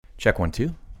Check 1,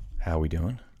 2. How we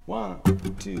doing? 1,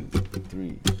 2, 3.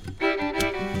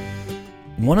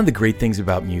 One of the great things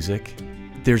about music,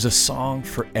 there's a song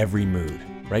for every mood,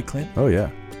 right, Clint? Oh, yeah.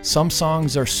 Some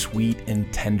songs are sweet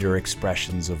and tender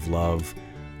expressions of love.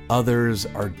 Others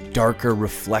are darker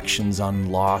reflections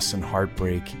on loss and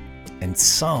heartbreak. And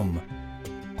some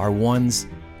are ones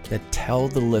that tell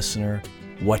the listener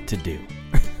what to do.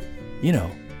 You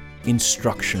know,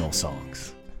 instructional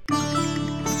songs.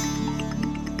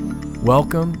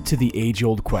 Welcome to the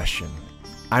age-old question.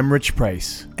 I'm Rich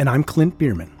Price. And I'm Clint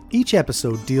Bierman. Each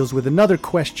episode deals with another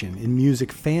question in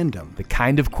music fandom. The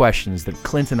kind of questions that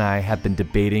Clint and I have been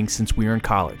debating since we were in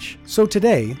college. So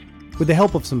today, with the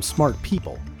help of some smart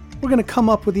people, we're going to come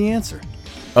up with the answer.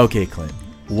 Okay, Clint,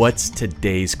 what's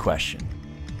today's question?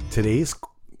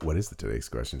 What is today's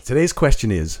question? Today's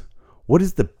question is, what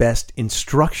is the best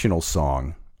instructional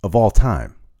song of all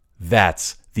time?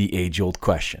 That's the age-old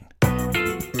question.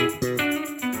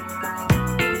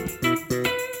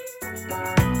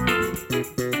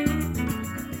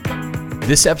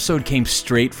 This episode came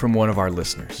straight from one of our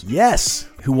listeners. Yes.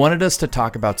 Who wanted us to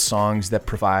talk about songs that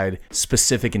provide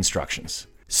specific instructions.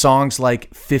 Songs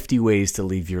like 50 Ways to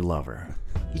Leave Your Lover.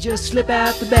 You just slip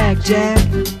out the back, Jack.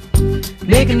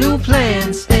 Make a new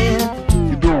plan, Stan.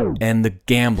 And The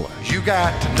Gambler. You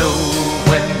got to know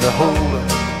when to hold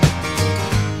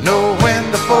up, know when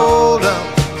to fold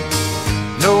up,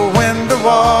 know when to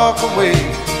walk away,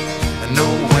 and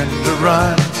know when to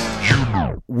run.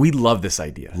 We love this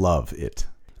idea. Love it.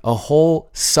 A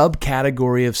whole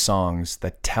subcategory of songs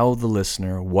that tell the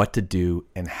listener what to do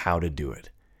and how to do it.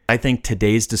 I think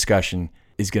today's discussion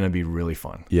is going to be really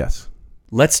fun. Yes.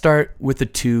 Let's start with the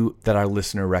two that our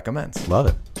listener recommends. Love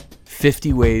it.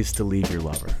 50 Ways to Leave Your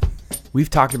Lover. We've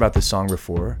talked about this song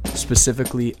before,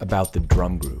 specifically about the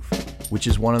drum groove, which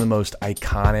is one of the most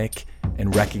iconic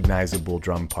and recognizable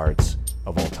drum parts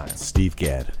of all time. Steve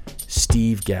Gadd.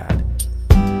 Steve Gadd.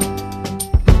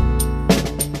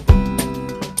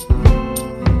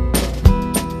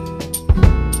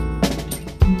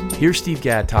 Here's Steve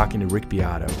Gadd talking to Rick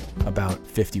Beato about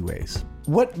 50 Ways.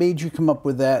 What made you come up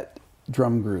with that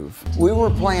drum groove? We were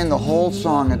playing the whole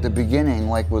song at the beginning,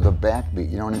 like with a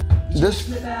backbeat, you know what I mean?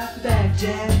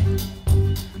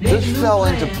 This fell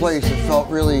into place. It felt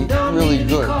really, really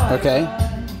good. Okay.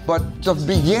 But the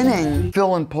beginning,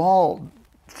 Phil and Paul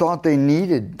thought they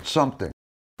needed something.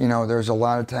 You know, there's a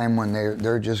lot of time when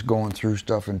they're just going through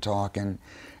stuff and talking.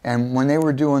 And when they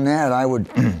were doing that, I would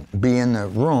be in the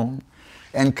room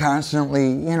and constantly,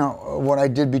 you know, what I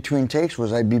did between takes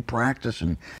was I'd be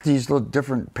practicing these little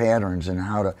different patterns and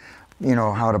how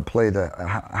to play the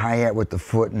hi-hat with the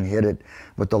foot and hit it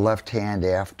with the left hand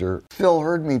after. Phil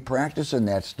heard me practicing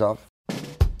that stuff.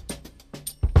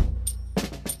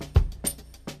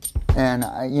 And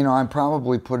I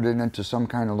probably put it into some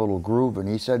kind of little groove, and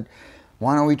he said,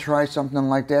 why don't we try something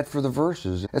like that for the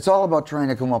verses? It's all about trying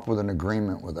to come up with an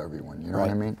agreement with everyone, you know what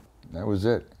I mean? That was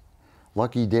it.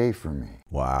 Lucky day for me.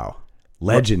 Wow.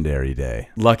 Legendary day.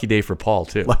 Lucky day for Paul,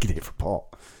 too. Lucky day for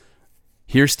Paul.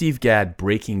 Here's Steve Gadd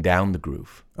breaking down the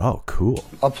groove. Oh, cool.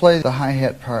 I'll play the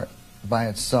hi-hat part by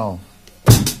itself.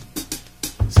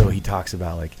 So he talks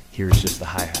about, like, here's just the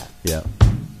hi-hat. Yeah.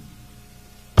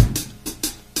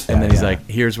 And then he's like,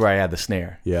 here's where I add the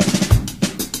snare. Yeah.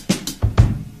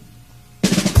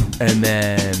 And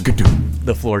then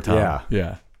the floor tom.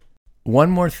 Yeah.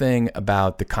 One more thing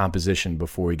about the composition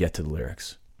before we get to the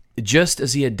lyrics. Just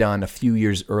as he had done a few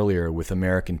years earlier with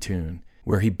American Tune,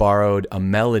 where he borrowed a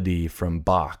melody from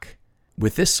Bach,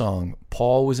 with this song,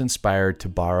 Paul was inspired to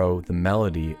borrow the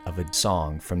melody of a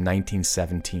song from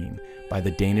 1917 by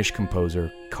the Danish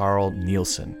composer Carl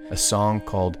Nielsen, a song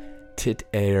called Tit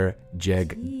er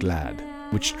jeg glad,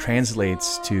 which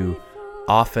translates to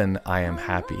Often I Am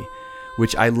Happy,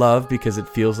 which I love because it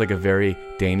feels like a very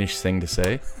Danish thing to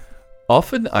say.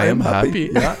 Often I am happy.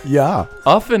 Yeah.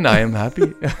 Often I am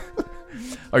happy.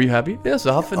 Are you happy? Yes,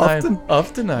 often I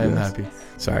am happy.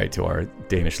 Sorry to our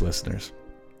Danish listeners.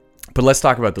 But let's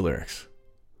talk about the lyrics.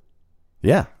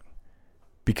 Yeah.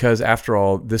 Because after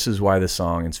all, this is why this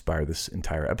song inspired this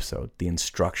entire episode, the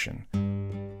instruction.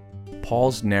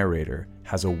 Paul's narrator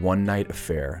has a one-night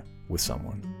affair with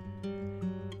someone,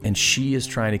 and she is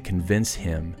trying to convince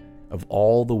him of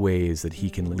all the ways that he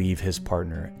can leave his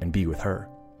partner and be with her.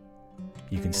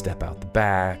 You can step out the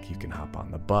back, you can hop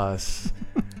on the bus,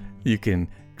 you can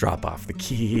drop off the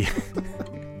key.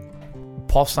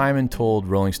 Paul Simon told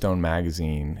Rolling Stone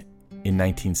magazine in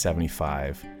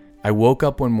 1975, I woke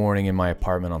up one morning in my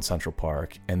apartment on Central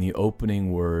Park and the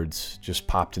opening words just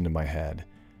popped into my head.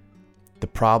 The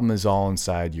problem is all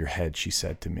inside your head, she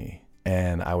said to me.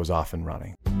 and I was off and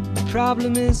running. The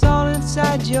problem is all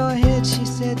inside your head, she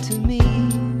said to me.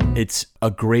 It's a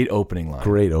great opening line.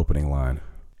 Great opening line.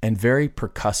 And very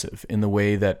percussive in the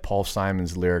way that Paul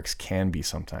Simon's lyrics can be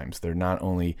sometimes. They're not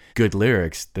only good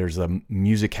lyrics, there's a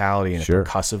musicality and a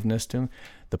percussiveness to them.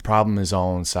 The problem is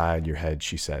all inside your head,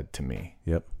 she said to me.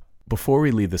 Yep. Before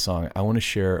we leave the song, I want to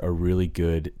share a really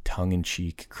good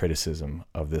tongue-in-cheek criticism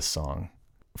of this song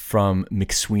from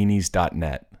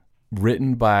McSweeney's.net,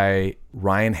 written by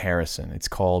Ryan Harrison. It's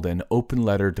called An Open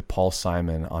Letter to Paul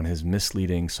Simon on his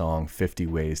misleading song 50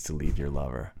 Ways to Leave Your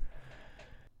Lover.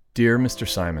 Dear Mr.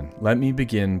 Simon, let me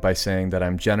begin by saying that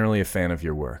I'm generally a fan of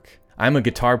your work. I'm a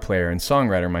guitar player and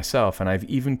songwriter myself, and I've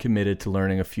even committed to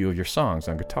learning a few of your songs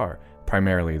on guitar,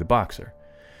 primarily The Boxer.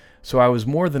 So I was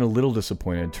more than a little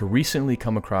disappointed to recently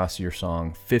come across your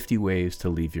song 50 Ways to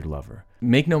Leave Your Lover.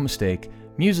 Make no mistake,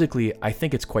 musically, I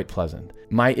think it's quite pleasant.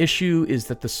 My issue is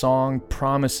that the song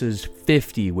promises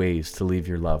 50 ways to leave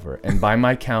your lover, and by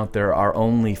my count, there are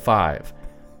only 5.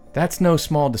 That's no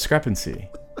small discrepancy.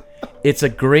 It's a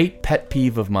great pet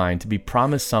peeve of mine to be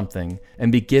promised something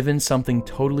and be given something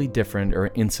totally different or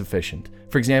insufficient.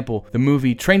 For example, the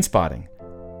movie Trainspotting.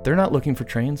 They're not looking for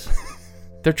trains.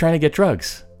 They're trying to get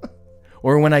drugs.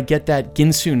 Or when I get that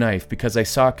Ginsu knife because I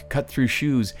saw it cut through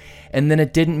shoes and then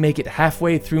it didn't make it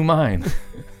halfway through mine.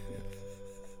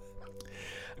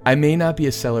 I may not be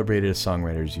as celebrated a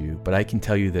songwriter as you, but I can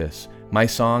tell you this. My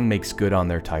song makes good on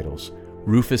their titles.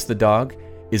 Rufus the Dog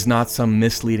is not some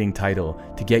misleading title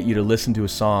to get you to listen to a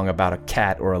song about a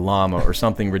cat or a llama or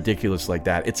something ridiculous like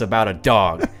that. It's about a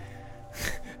dog.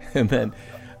 and then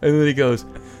he goes,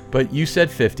 but you said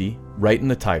 50 right in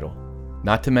the title,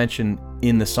 not to mention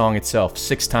in the song itself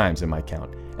 6 times in my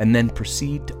count, and then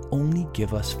proceed to only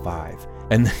give us 5.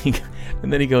 And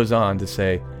then he goes on to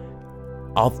say,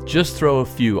 I'll just throw a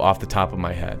few off the top of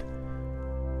my head.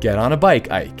 Get on a bike,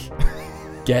 Ike.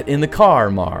 Get in the car,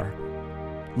 Mar.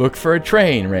 Look for a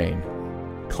train, Rain.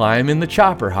 Climb in the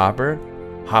chopper, Hopper.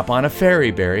 Hop on a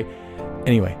ferry, Barry.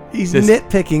 Anyway. He's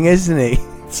nitpicking, isn't he?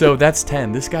 So that's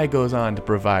 10. This guy goes on to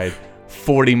provide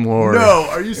 40 more. No,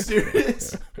 are you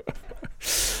serious?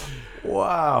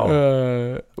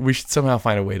 Wow. We should somehow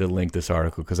find a way to link this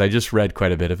article because I just read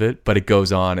quite a bit of it, but it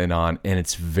goes on, and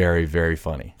it's very, very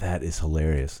funny. That is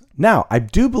hilarious. Now, I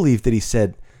do believe that he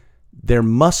said there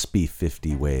must be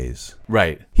 50 ways.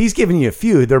 Right. He's giving you a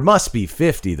few. There must be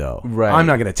 50, though. Right. I'm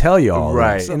not going to tell you all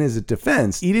right. this. In his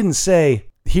defense, he didn't say,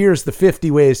 here's the 50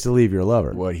 ways to leave your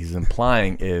lover. What he's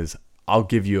implying is, I'll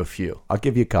give you a few. I'll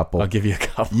give you a couple. I'll give you a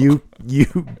couple. You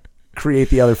create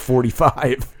the other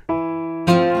 45.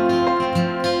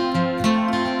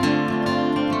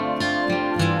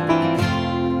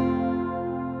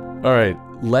 All right,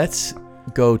 let's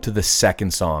go to the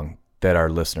second song that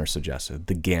our listener suggested,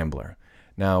 The Gambler.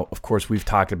 Now, of course, we've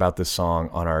talked about this song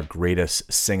on our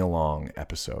greatest sing-along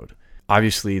episode.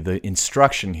 Obviously, the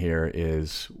instruction here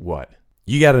is what?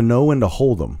 You got to know when to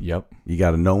hold them. Yep. You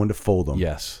got to know when to fold them.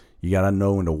 Yes. You got to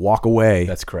know when to walk away.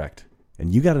 That's correct.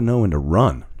 And you got to know when to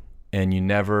run. And you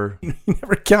never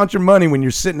count your money when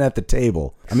you're sitting at the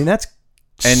table. I mean, that's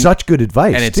such good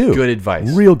advice, and it's too. good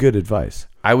advice. Real good advice.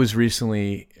 I was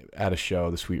recently at a show,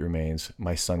 The Sweet Remains.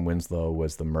 My son Winslow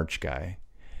was the merch guy.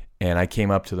 And I came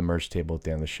up to the merch table at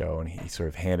the end of the show, and he sort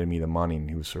of handed me the money, and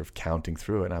he was sort of counting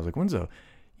through it. And I was like, Winslow,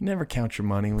 you never count your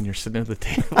money when you're sitting at the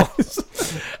table.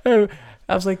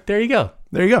 I was like, there you go.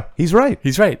 There you go. He's right.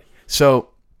 He's right.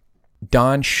 So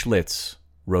Don Schlitz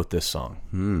wrote this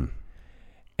song.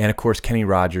 And, of course, Kenny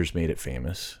Rogers made it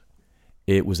famous.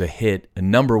 It was a hit, a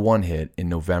number 1 hit in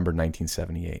November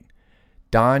 1978.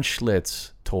 Don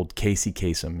Schlitz told Casey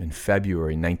Kasem in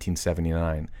February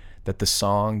 1979 that the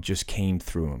song just came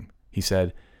through him. He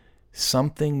said,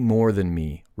 something more than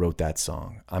me wrote that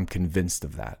song. I'm convinced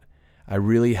of that. I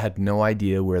really had no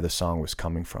idea where the song was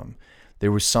coming from.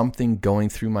 There was something going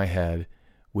through my head,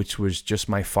 which was just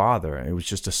my father. It was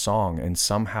just a song and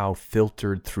somehow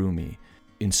filtered through me,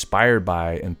 inspired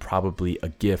by and probably a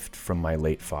gift from my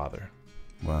late father.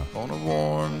 Wow. On a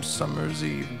warm summer's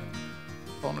evening,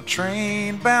 on a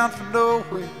train bound for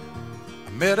nowhere, I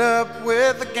met up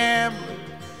with a gambler.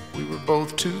 We were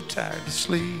both too tired to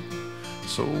sleep,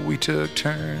 so we took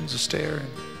turns of staring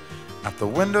out the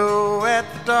window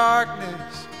at the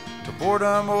darkness till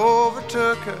boredom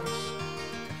overtook us,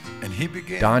 and he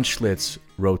began. Don Schlitz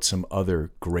wrote some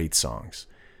other great songs.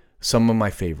 Some of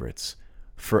my favorites,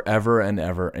 Forever and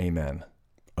Ever, Amen.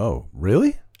 Oh,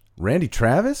 really? Randy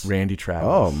Travis? Randy Travis.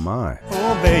 Oh, my.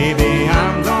 Oh, baby,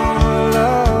 I'm gonna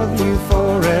love you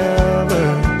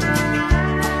forever.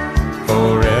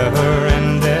 Forever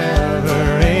and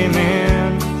ever,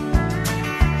 amen.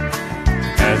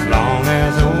 As long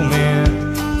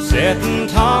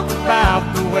talk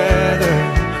about the weather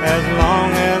as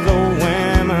long as old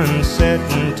women sit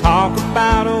and talk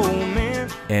about old men.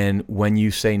 And When You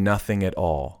Say Nothing at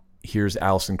All. Here's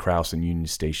Alison Krauss and Union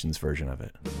Station's version of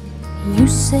it. You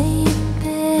say it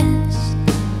best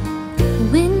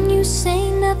when you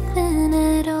say nothing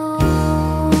at all.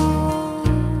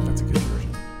 That's a good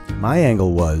version. My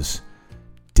angle was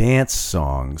dance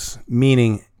songs,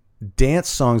 meaning dance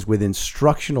songs with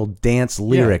instructional dance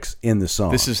lyrics in the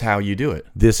song. This is how you do it.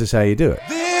 This is how you do it.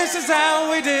 This is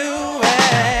how we do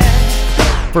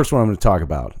it. First one I'm going to talk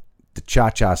about, the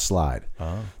Cha-Cha Slide.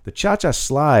 The Cha-Cha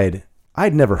Slide,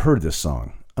 I'd never heard this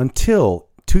song until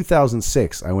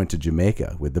 2006. I went to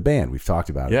Jamaica with the band. We've talked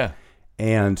about it. Yeah.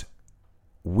 And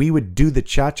we would do the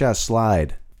Cha-Cha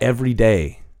Slide every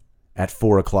day at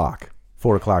 4 o'clock.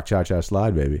 4 o'clock Cha-Cha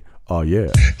Slide, baby. Oh,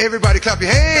 yeah. Everybody clap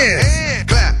your hands.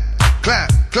 Clap,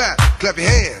 clap, clap, clap your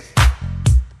hands.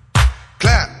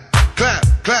 Clap, clap,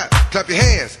 clap, clap your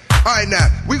hands. All right, now,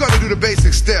 we're going to do the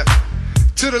basic step.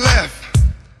 To the left.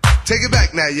 Take it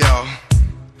back now, y'all.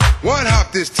 One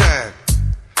hop this time.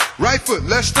 Right foot,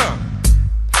 let's stomp.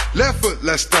 Left foot,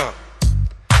 let's stomp.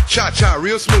 Cha-cha,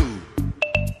 real smooth.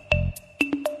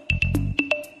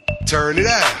 Turn it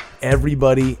out.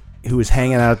 Everybody who was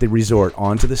hanging out at the resort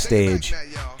onto the stage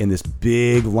in this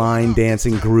big line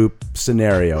dancing group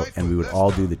scenario, and we would all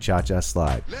do the Cha-Cha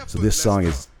Slide. So this song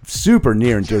is super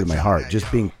near and dear to my heart.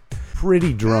 Just being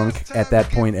pretty drunk at that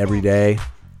point every day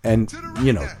and,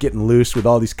 you know, getting loose with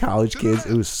all these college kids.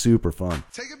 It was super fun.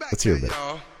 Let's hear a bit.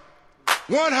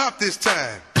 One hop this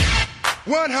time.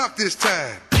 One hop this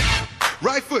time.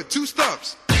 Right foot, two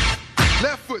stumps.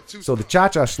 Left foot, two. So the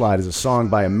Cha-Cha Slide is a song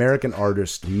by American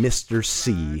artist Mr.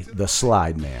 C, the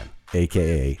Slide Man,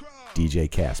 a.k.a.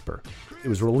 DJ Casper. It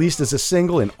was released as a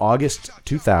single in August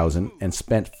 2000 and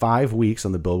spent 5 weeks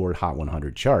on the Billboard Hot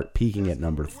 100 chart, peaking at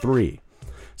number 3.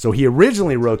 So he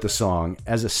originally wrote the song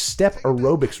as a step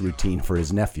aerobics routine for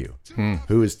his nephew,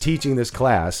 who was teaching this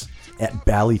class at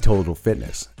Bally Total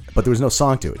Fitness. But there was no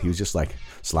song to it. He was just like,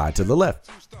 slide to the left,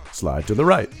 slide to the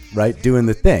right, doing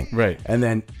the thing. Right. And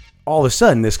then all of a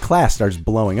sudden, this class starts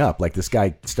blowing up. Like, this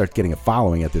guy starts getting a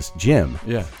following at this gym.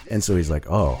 Yeah. And so he's like,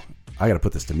 oh, I got to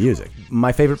put this to music.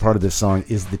 My favorite part of this song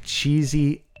is the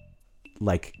cheesy,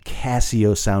 like,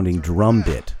 Casio-sounding drum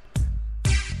bit.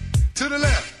 To the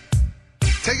left.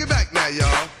 Take it back now,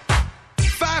 y'all.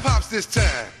 5 hops this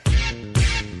time.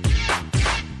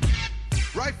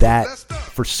 Right that,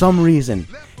 for some reason,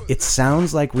 it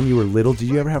sounds like when you were little, did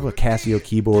you ever have a Casio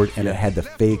keyboard and it had the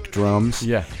fake drums?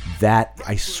 Yeah. That,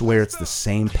 I swear it's the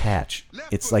same patch.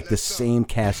 It's like the same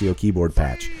Casio keyboard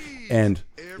patch. And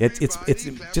it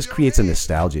just creates a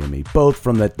nostalgia in me, both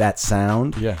from that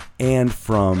sound and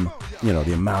from, you know,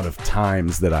 the amount of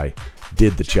times that I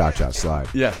did the Cha-Cha Slide.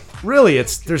 Yeah. Really,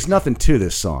 there's nothing to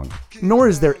this song, nor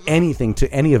is there anything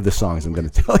to any of the songs I'm going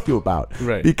to tell you about.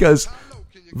 Right. Because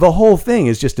the whole thing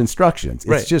is just instructions.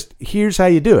 It's just, here's how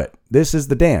you do it. This is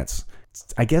the dance.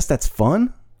 I guess that's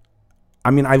fun.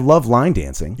 I mean, I love line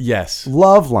dancing. Yes.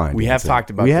 Love line dancing. We have talked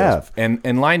about this. We have.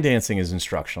 And line dancing is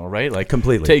instructional, right? Like,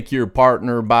 completely. Take your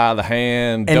partner by the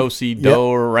hand,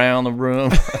 do-si-do around the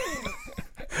room.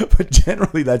 But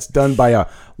generally that's done by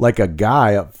a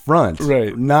guy up front,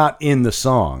 right? Not in the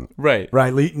song, right?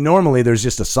 Normally there's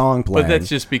just a song playing, but that's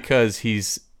just because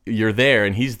you're there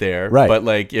and he's there, right? But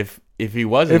like if he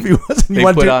wasn't, they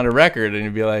put on a record and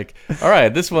you'd be like, all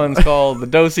right, this one's called the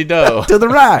Do-Si-Do. To the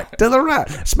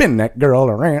right, spin that girl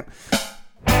around.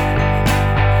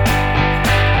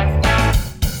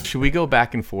 Should we go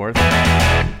back and forth?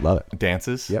 Love it.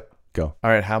 Dances. Yep. Go.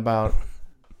 All right. How about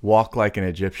Walk Like an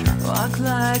Egyptian? Walk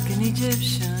like an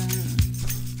Egyptian.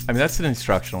 I mean, that's an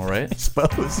instructional, right? I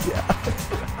suppose, yeah.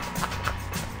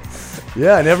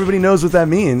 Yeah, and everybody knows what that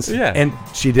means. Yeah. And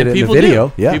she did it in the people video.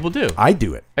 do. Yeah. People do. I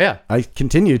do it. Yeah. I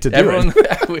continue to do it.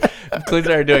 Clint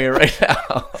and I are doing it right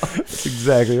now. That's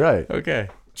exactly right. Okay.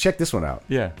 Check this one out.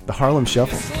 Yeah. The Harlem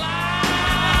Shuffle.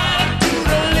 Slide to the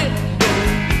left.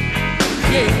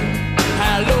 Yeah.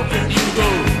 How low can you go?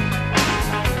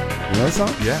 You know that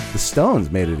song? Yeah. The Stones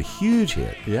made it a huge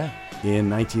hit. Yeah. In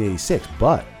 1986,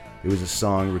 but it was a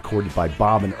song recorded by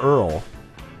Bob and Earl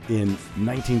in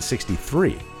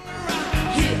 1963.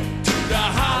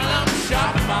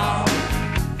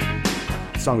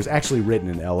 The song was actually written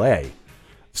in L.A.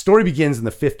 The story begins in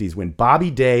the 50s when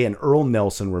Bobby Day and Earl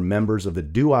Nelson were members of the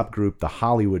doo-wop group the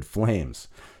Hollywood Flames.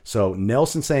 So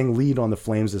Nelson sang lead on the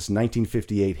Flames'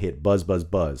 1958 hit Buzz, Buzz,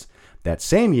 Buzz. That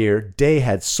same year, Day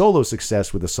had solo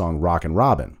success with the song Rockin'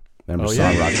 Robin. Remember the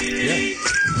song Rockin'? Yeah.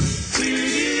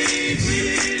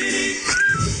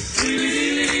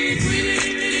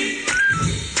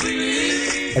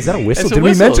 Is that a whistle? It's a Did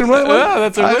whistle. we mention what it was? Yeah,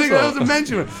 that's a I think whistle. that was a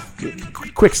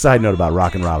mention. Quick side note about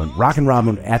Rockin' Robin. Rockin'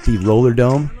 Robin at the Roller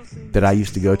Dome that I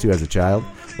used to go to as a child,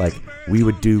 like we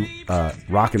would do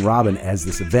Rockin' Robin as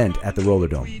this event at the Roller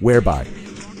Dome, whereby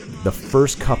the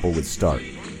first couple would start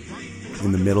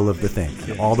in the middle of the thing.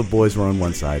 And all the boys were on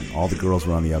one side, all the girls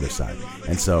were on the other side.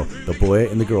 And so the boy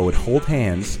and the girl would hold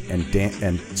hands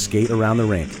and skate around the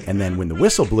rink. And then when the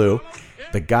whistle blew,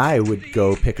 the guy would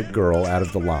go pick a girl out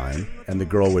of the line, and the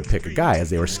girl would pick a guy as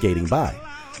they were skating by.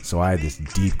 So I had this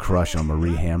deep crush on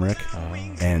Marie Hamrick,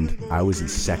 and I was in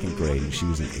 2nd grade, and she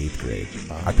was in 8th grade.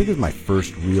 I think it was my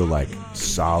first real, like,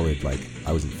 solid, like,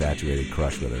 I was infatuated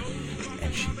crush with her.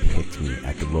 And she picked me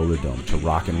at the Roller Dome to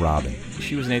Rockin' Robin.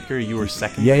 She was in 8th grade, you were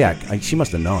 2nd Yeah. She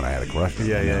must have known I had a crush.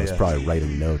 I was probably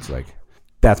writing notes like,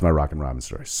 that's my Rockin' Robin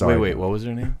story. Sorry. Wait, what was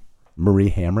her name? Marie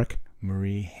Hamrick.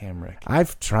 Marie Hamrick.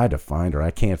 I've tried to find her.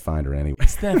 I can't find her anywhere.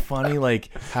 Isn't that funny?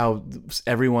 Like how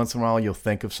every once in a while you'll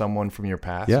think of someone from your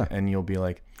past, and you'll be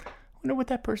like, I wonder what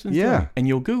that person's doing. And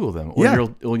you'll Google them, or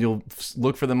you'll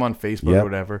look for them on Facebook or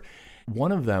whatever.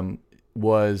 One of them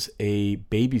was a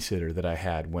babysitter that I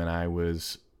had when I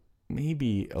was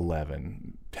maybe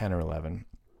 10 or 11.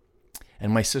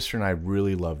 And my sister and I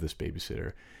really loved this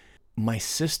babysitter. My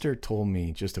sister told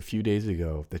me just a few days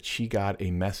ago that she got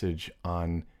a message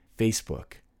on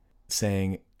Facebook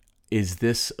saying, is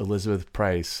this Elizabeth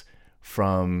Price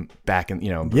from back in,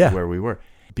 where we were?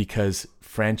 Because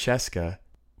Francesca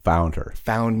found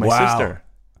my sister.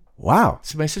 Wow.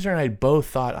 So my sister and I both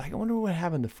thought, I wonder what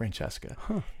happened to Francesca.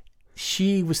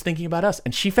 She was thinking about us,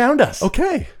 and she found us.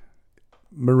 Okay.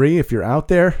 Marie, if you're out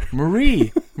there.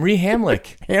 Marie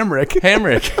Hamrick.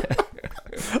 Hamrick.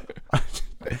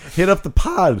 Hit up the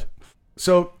pod.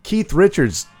 So Keith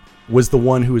Richards was the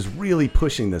one who was really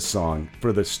pushing this song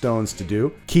for the Stones to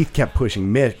do. Keith kept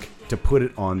pushing Mick to put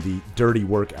it on the Dirty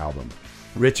Work album.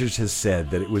 Richards has said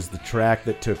that it was the track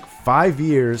that took 5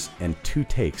 years and 2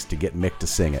 takes to get Mick to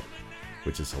sing it,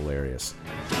 which is hilarious.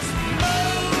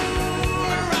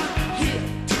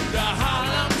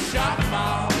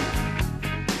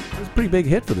 It was a pretty big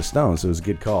hit for the Stones, so it was a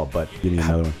good call, but give me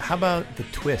another one. How about the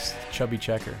twist, Chubby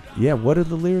Checker? Yeah, what are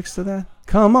the lyrics to that?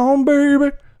 Come on,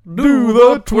 baby. Do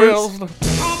the twist.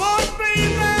 Come on,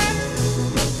 baby.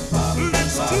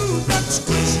 Let's do the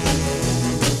twist.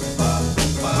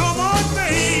 Come on,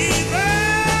 baby.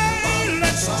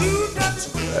 Let's do the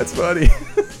twist. That's funny.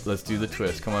 Let's do the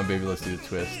twist. Come on, baby, let's do the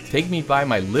twist. Take me by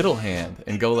my little hand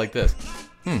and go like this.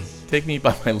 Take me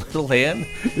by my little hand.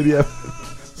 Did he have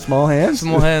small hands?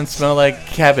 Small hands smell like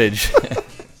cabbage.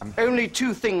 Only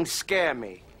 2 things scare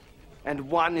me,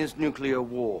 and one is nuclear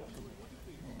war.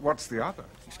 What's the other?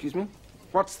 Excuse me?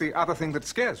 What's the other thing that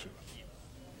scares you?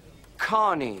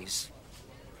 Carnies.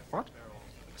 What?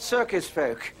 Circus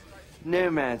folk.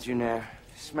 Nomads, you know.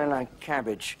 Smell like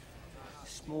cabbage.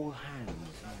 Small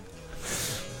hands.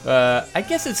 I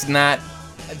guess it's not...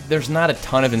 There's not a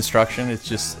ton of instruction. It's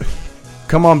just...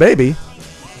 Come on, baby.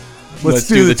 Let's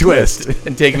do the twist.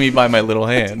 And take me by my little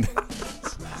hand.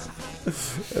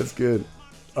 That's good.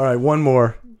 All right, one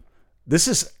more. This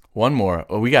is... One more.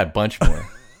 Oh, we got a bunch more.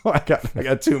 I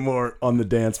got 2 more on the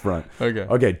dance front.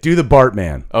 Okay. Do the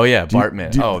Bartman. Oh yeah,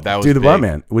 Bartman. That was Do the big.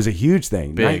 Bartman. It was a huge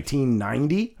thing. Big.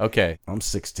 1990. Okay. I'm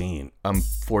 16. I'm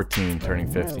 14,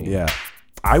 turning 15. Yeah.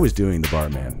 I was doing the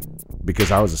Bartman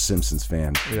because I was a Simpsons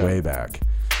fan way back.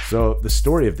 So the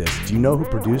story of this, do you know who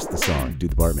produced the song Do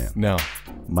the Bartman? No.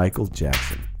 Michael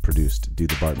Jackson produced Do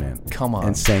the Bartman. Come on.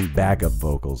 And sang backup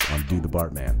vocals on Do the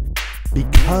Bartman.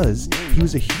 Because he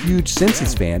was a huge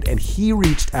Simpsons fan, and he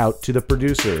reached out to the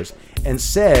producers and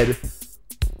said,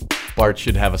 Bart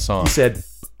should have a song. He said,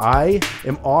 I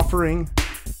am offering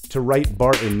to write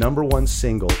Bart a #1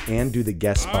 single and do the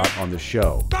guest spot on the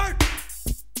show. I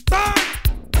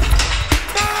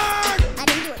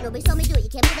didn't do it. Nobody told me to do it. You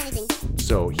can't prove anything.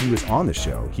 So he was on the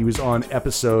show. He was on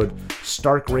episode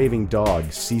Stark Raving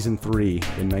Dog, season 3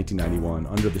 in 1991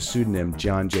 under the pseudonym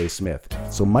John J. Smith.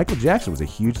 So Michael Jackson was a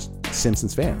huge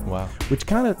Simpsons fan. Wow. Which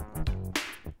kind of,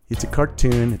 it's a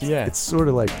cartoon. It's sort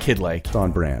of like kid-like. It's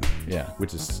on brand. Yeah.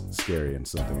 Which is scary and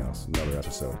something else. Another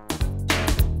episode.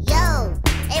 Yo,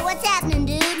 hey, what's happening,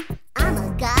 dude? I'm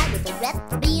a guy with a rep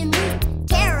for being rude,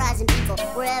 terrorizing people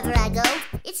wherever I go.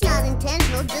 It's not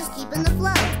intentional, just keeping the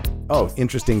flow. Oh,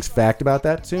 interesting fact about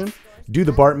that tune. Do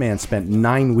the Bartman spent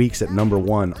 9 weeks at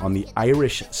 #1 on the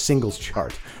Irish singles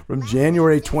chart from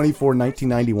January 24,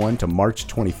 1991 to March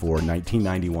 24,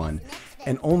 1991.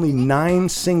 And only 9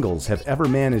 singles have ever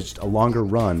managed a longer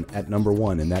run at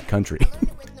 #1 in that country.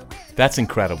 That's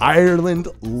incredible. Ireland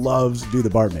loves Do the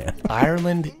Bartman.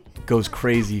 Ireland goes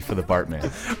crazy for the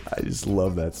Bartman. I just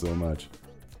love that so much.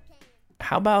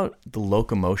 How about the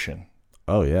locomotion?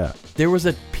 Oh, yeah. There was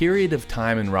a period of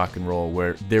time in rock and roll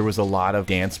where there was a lot of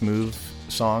dance move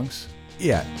songs.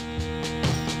 Yeah.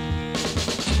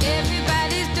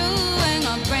 Everybody's doing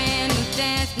a brand new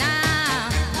dance now.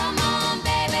 Come on,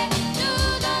 baby, do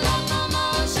the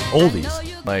locomotion.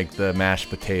 Oldies. Like the mashed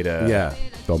potato. Yeah.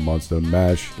 The monster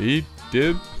mash. He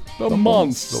did the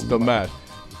monster mash.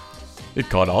 It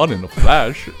caught on in a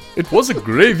flash. It was a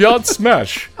graveyard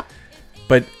smash.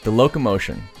 But the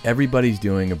locomotion, everybody's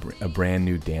doing a brand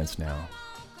new dance now.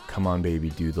 Come on, baby,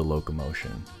 do the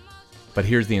locomotion. But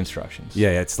here's the instructions.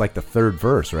 Yeah, it's like the third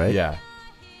verse, right? Yeah.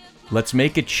 Let's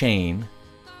make a chain,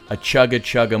 a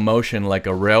chugga motion like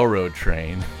a railroad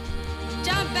train.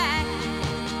 Jump back.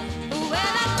 Well,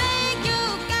 I think you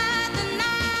got the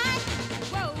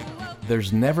night. Whoa.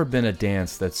 There's never been a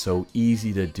dance that's so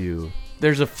easy to do.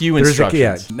 There's a few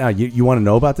instructions. Now, you want to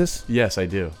know about this? Yes, I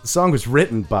do. The song was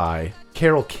written by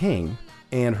Carole King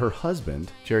and her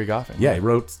husband, Jerry Goffin. Yeah, he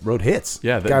wrote hits.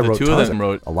 Yeah, the guy wrote two of them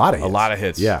wrote a lot of hits. A lot of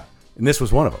hits. Yeah, and this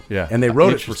was one of them. Yeah, and they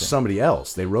wrote it for Interesting. somebody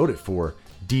else. They wrote it for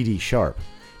Dee Dee Sharp.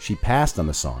 She passed on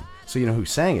the song. So you know who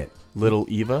sang it? Little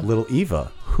Eva. Little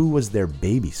Eva, who was their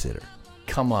babysitter.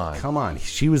 Come on.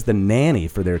 She was the nanny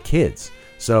for their kids.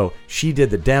 So she did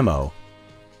the demo,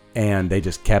 and they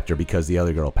just kept her because the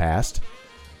other girl passed.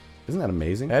 Isn't that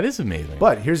amazing? That is amazing.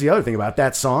 But here's the other thing about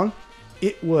that song.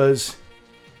 It was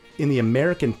in the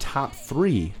American top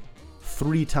three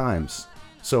times.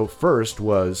 So first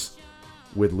was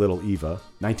with Little Eva,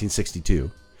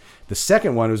 1962. The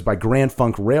second one was by Grand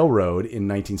Funk Railroad in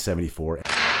 1974.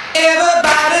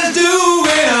 Everybody's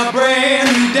doing a brand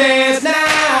new dance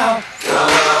now. Come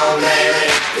on,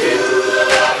 baby, do the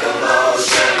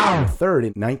locomotion. The third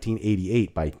in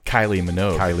 1988 by Kylie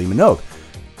Minogue. Kylie Minogue.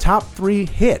 Top 3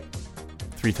 hit.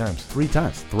 3 times. 3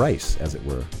 times. Thrice, as it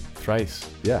were. Thrice.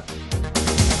 Yeah.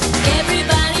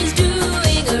 Everybody's doing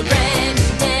a brand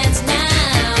new dance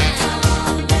now.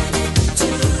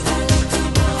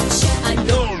 I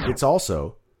know. It's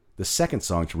also the second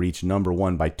song to reach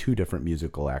 #1 by 2 different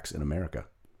musical acts in America.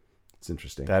 It's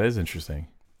interesting. That is interesting.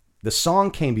 The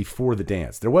song came before the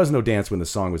dance. There was no dance when the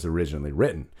song was originally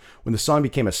written. When the song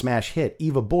became a smash hit,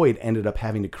 Eva Boyd ended up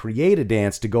having to create a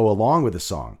dance to go along with the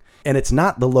song. And it's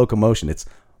not the locomotion, it's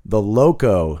the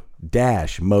loco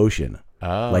dash motion.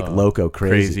 Oh, like loco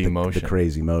crazy motion. The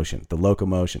crazy motion, the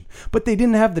locomotion. But they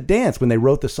didn't have the dance when they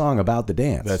wrote the song about the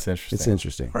dance. That's interesting. It's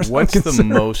interesting. What's the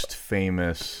most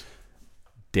famous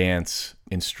dance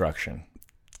instruction?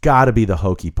 Gotta be the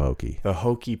hokey pokey. The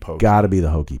hokey pokey. Gotta be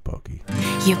the hokey pokey.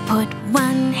 You put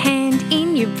one hand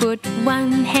in, you put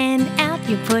one hand out,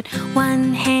 you put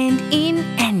one hand in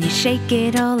and you shake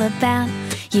it all about.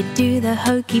 You do the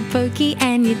hokey pokey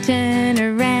and you turn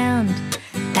around.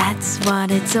 That's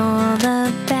what it's all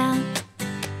about.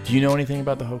 Do you know anything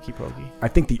about the hokey pokey? I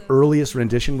think the earliest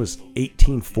rendition was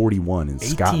 1841 in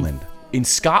Scotland. In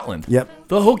Scotland? Yep.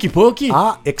 The hokey pokey?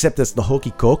 Except it's the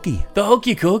hokey cokey. The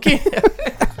hokey cokey?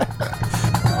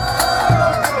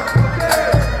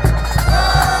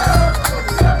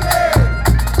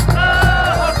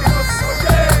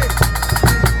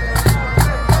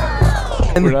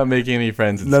 We're not making any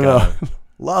friends in Scotland. No.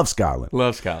 Love Scotland.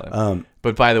 Love Scotland.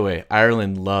 But by the way,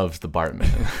 Ireland loves the Bartman.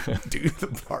 Dude, the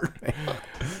Bartman.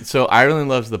 So Ireland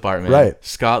loves the Bartman. Right.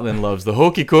 Scotland loves the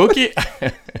hokey cokey.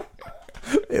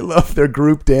 They love their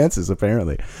group dances,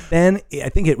 apparently. Then I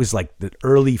think it was like the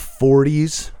early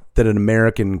 40s that an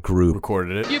American group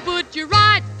recorded it. You put your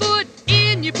right foot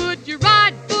in, you put your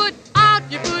right foot out,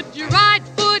 you put your right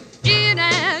foot in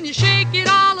and you shake it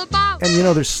all about. And you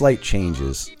know, there's slight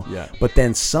changes. Yeah. But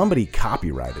then somebody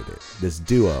copyrighted it, this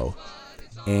duo,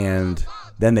 and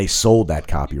then they sold that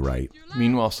copyright.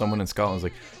 Meanwhile, someone in Scotland's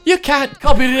like, you can't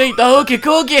copyright the hokey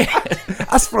cokey.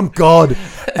 That's from God.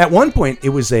 At one point, it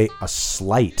was a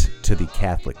slight to the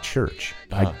Catholic Church.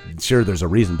 I'm sure there's a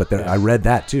reason, but I read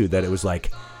that too, that it was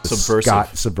like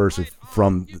subversive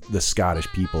from the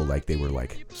Scottish people. Like they were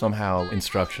like... Somehow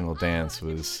instructional dance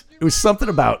was... It was something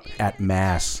about at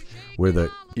Mass where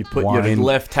you put wine, your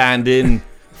left hand in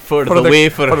for the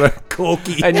wafer. For the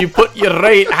cokey. And you put your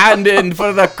right hand in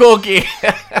for the cokey.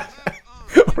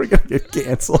 We're going to get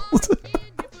canceled.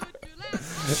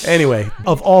 Anyway,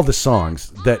 of all the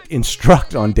songs that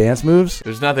instruct on dance moves,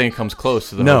 there's nothing that comes close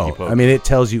to the hokey pokey. I mean, it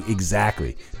tells you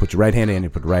exactly. Put your right hand in, you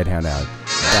put your right hand out.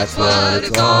 That's what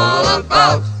it's all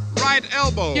about. Right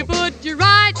elbow. You put your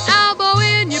right elbow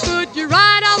in, you put your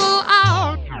right elbow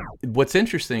out. What's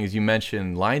interesting is you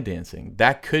mentioned line dancing.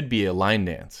 That could be a line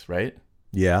dance, right?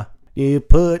 Yeah. You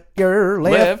put your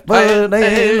left foot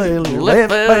in,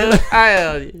 left foot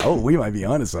out. Oh, we might be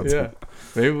onto something. Yeah.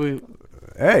 Maybe we...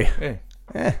 Hey.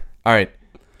 All right.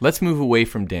 Let's move away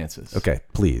from dances. Okay,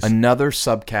 please. Another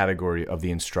subcategory of the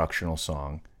instructional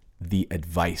song, the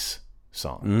advice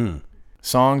song.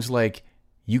 Songs like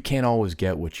You Can't Always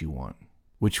Get What You Want,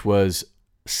 which was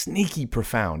sneaky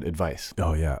profound advice.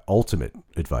 Oh, yeah. Ultimate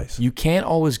advice. You can't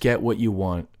always get what you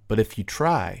want, but if you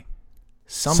try,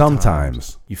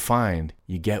 sometimes you find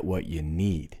you get what you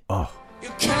need. Oh. You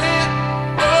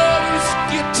can't always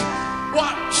get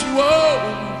what you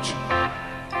want.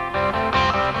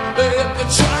 If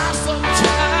you try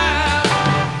sometime,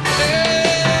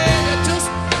 you just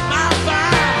might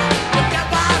find you get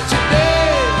what you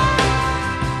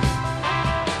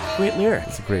need. Great lyric.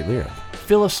 It's a great lyric.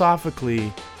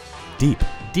 Philosophically deep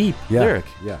lyric.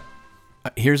 Yeah.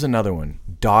 Here's another one,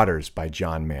 Daughters by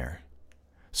John Mayer.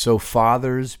 So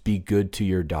fathers, be good to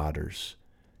your daughters.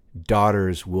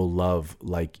 Daughters will love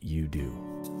like you do.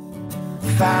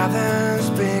 Fathers,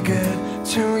 be good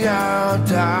to your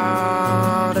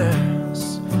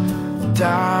daughters.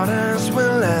 Daughters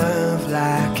will love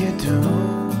like you do.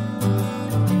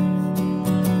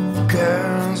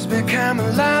 Girls become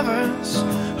lovers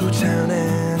who turn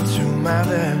into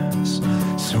mothers.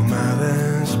 So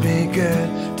mothers, be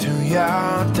good to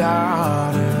your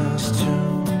daughters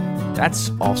too.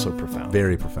 That's also profound.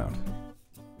 Very profound.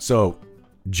 So,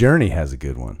 Journey has a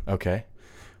good one. Okay.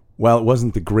 While it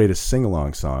wasn't the greatest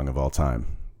sing-along song of all time,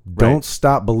 Right. Don't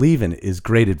Stop Believin' is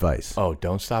great advice. Oh,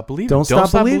 don't stop believing. Don't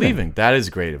stop believing. That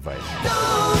is great advice.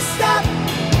 Don't stop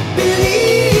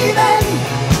believing.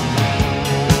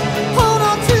 Hold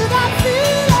on to that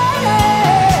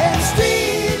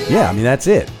feeling. Yeah, I mean, that's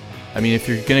it. I mean, if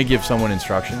you're going to give someone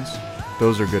instructions,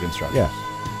 those are good instructions. Yeah.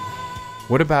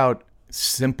 What about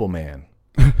Simple Man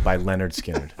by Leonard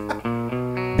Skinner?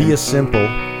 Be a simple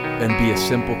And be a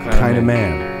simple kind of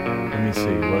man. Let me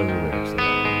see. What are the lyrics?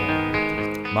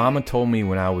 Mama told me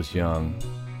when I was young,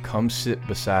 come sit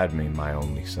beside me, my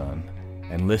only son,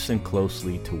 and listen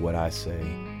closely to what I say.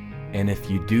 And if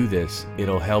you do this,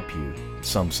 it'll help you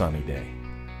some sunny day.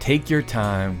 Take your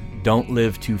time, don't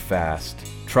live too fast.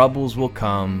 Troubles will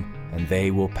come and they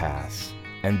will pass.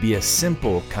 And be a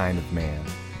simple kind of man.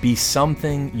 Be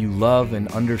something you love and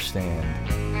understand.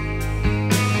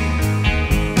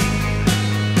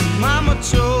 Mama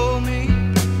told me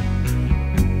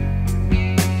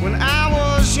when I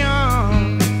was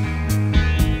young,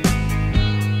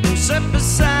 come sit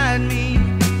beside me,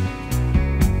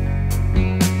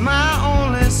 my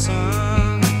only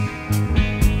son,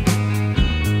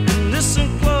 and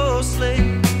listen closely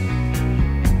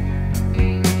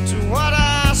to what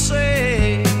I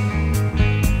say.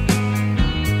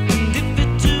 And if you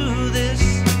do this,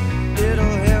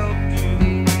 it'll help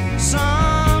you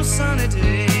some sunny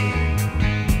day.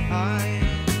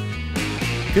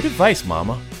 Good advice,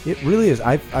 Mama. It really is.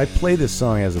 I play this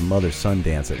song as a mother-son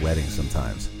dance at weddings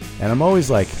sometimes, and I'm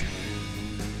always like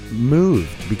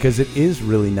moved because it is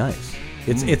really nice.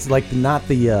 It's like not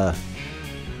the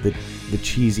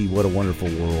cheesy "What a Wonderful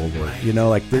World," or you know,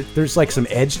 like there's like some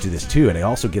edge to this too, and it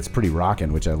also gets pretty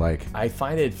rockin', which I like. I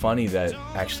find it funny that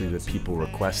actually that people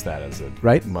request that as a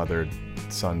Right?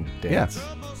 mother-son dance.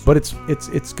 Yeah, but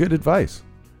it's good advice.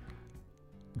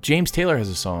 James Taylor has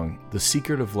a song, The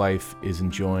Secret of Life is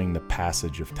Enjoying the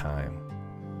Passage of Time.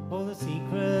 Oh, the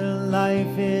secret of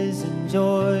life is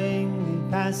enjoying the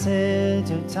passage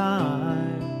of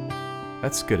time.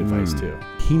 That's good advice, too.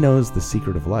 He knows the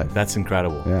secret of life. That's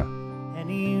incredible. Yeah.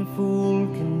 Any fool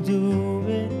can do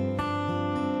it.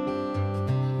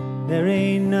 There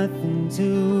ain't nothing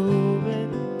to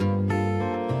it.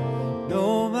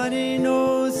 Nobody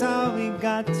knows how we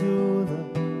got to the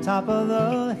top of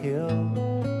the hill.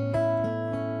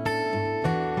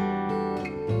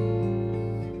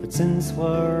 But since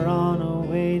we're on our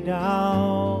way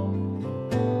down,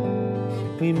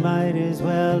 we might as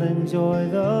well enjoy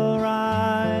the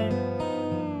ride.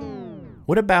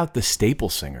 What about the Staple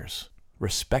Singers?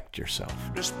 Respect Yourself.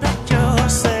 Respect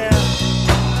yourself.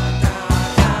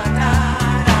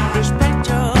 Respect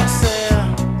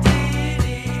yourself.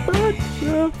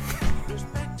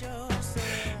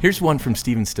 Here's one from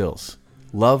Stephen Stills.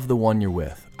 Love the one you're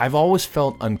with. I've always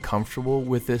felt uncomfortable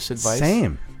with this advice.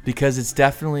 Same. Because it's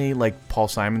definitely, like Paul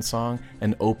Simon's song,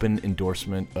 an open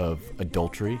endorsement of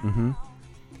adultery. Mm-hmm.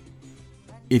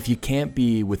 If you can't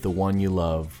be with the one you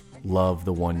love, love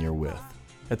the one you're with.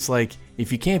 It's like,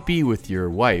 if you can't be with your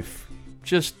wife,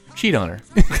 just cheat on her.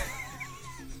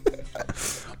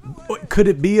 Could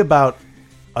it be about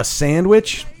a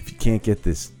sandwich? If you can't get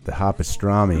the hot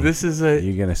pastrami,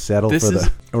 you're gonna settle for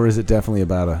or is it definitely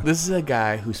about a? This is a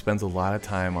guy who spends a lot of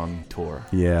time on tour.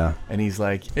 Yeah, and he's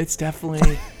like, it's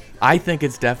definitely. I think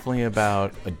it's definitely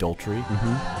about adultery.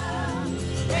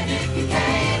 Mm-hmm. And if you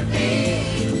can't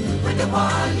be the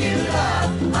one you love,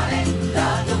 honey,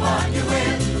 love the one you're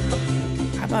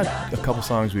with. How about a couple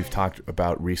songs we've talked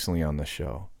about recently on the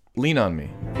show? Lean on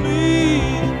Me.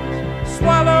 Please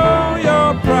swallow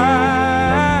your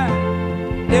pride.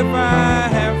 If I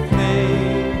have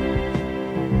faith,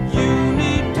 you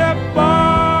need to borrow,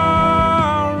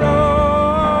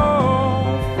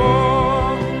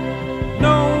 for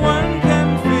no one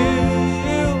can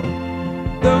fill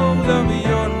those of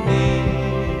your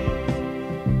needs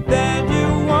that you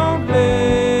won't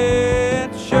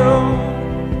let show.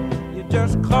 You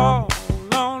just call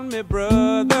on me,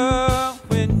 brother,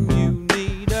 when you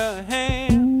need a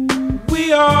hand.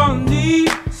 We all need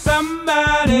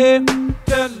somebody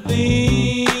to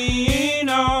lean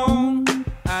on.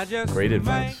 I just Great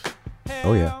advice.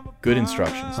 Oh, yeah. Good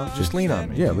instructions. Just lean on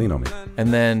me. Yeah, lean on me.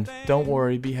 And then, don't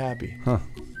worry, be happy. Huh.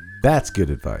 That's good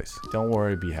advice. Don't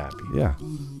worry, be happy. Yeah.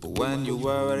 When you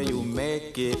worry, you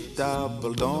make it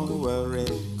double. Don't worry.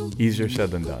 Easier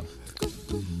said than done.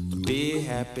 Be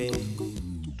happy.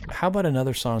 How about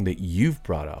another song that you've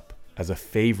brought up as a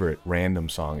favorite random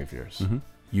song of yours? Mm-hmm.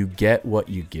 You Get What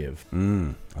You Give.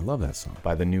 I love that song.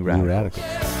 By the New Radicals.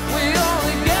 We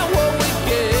only get what we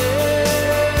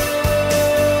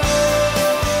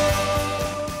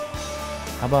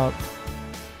How about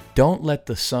Don't Let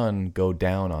the Sun Go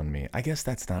Down on Me? I guess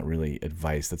that's not really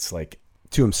advice. That's like...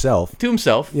 To himself. To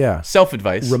himself. Yeah.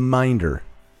 Self-advice. Reminder.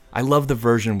 I love the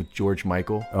version with George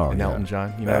Michael and yeah. Elton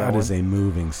John. You know that is one? a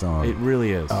moving song. It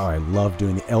really is. Oh, I love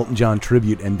doing the Elton John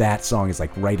tribute, and that song is like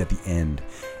right at the end,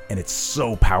 and it's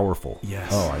so powerful. Yes.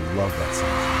 Oh, I love that song.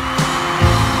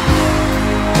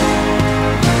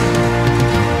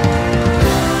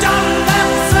 Don't let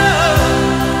the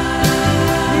sun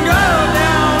go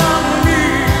down on me.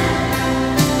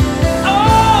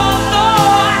 Oh, no,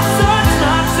 I search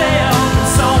myself,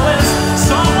 it's always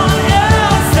someone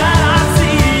else that I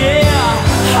see. Yeah,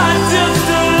 I just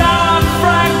allow a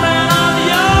fragment of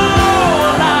your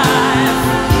life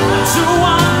to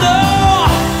wander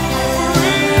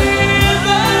free,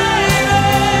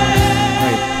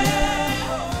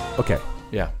 baby. Okay.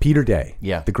 Yeah. Peter Day.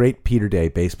 Yeah. The great Peter Day,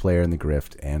 bass player in the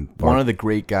Grift, and One of the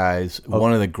great guys,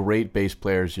 one of the great bass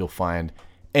players you'll find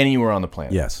anywhere on the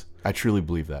planet. Yes. I truly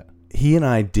believe that. He and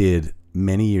I did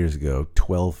many years ago,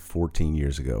 12, 14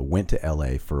 years ago, went to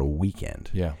LA for a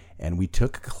weekend. Yeah. And we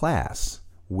took a class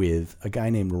with a guy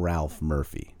named Ralph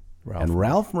Murphy.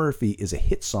 Ralph Murphy is a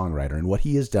hit songwriter, and what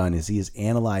he has done is he has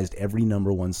analyzed every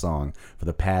number one song for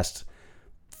the past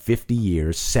 50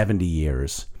 years, 70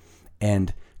 years,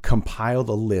 and compiled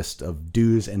a list of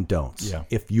do's and don'ts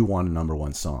if you want a number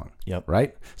one song. Yep.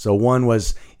 Right? So one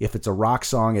was, if it's a rock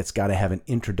song, it's got to have an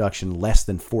introduction less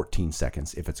than 14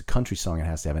 seconds. If it's a country song, it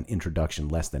has to have an introduction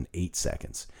less than 8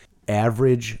 seconds.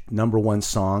 Average number one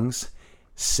songs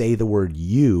say the word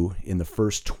you in the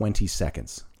first 20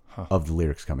 seconds of the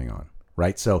lyrics coming on.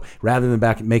 Right? So rather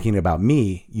than making it about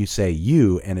me, you say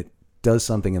you, and it does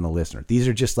something in the listener. These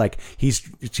are just like,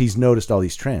 he's noticed all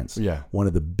these trends. Yeah. One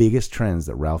of the biggest trends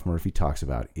that Ralph Murphy talks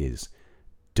about is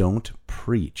don't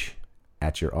preach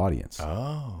at your audience.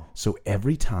 Oh. So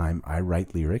every time I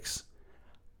write lyrics,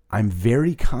 I'm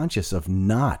very conscious of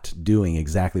not doing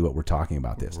exactly what we're talking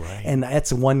about this. Right. And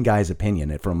that's one guy's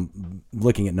opinion from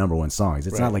looking at number one songs.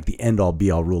 It's not like the end all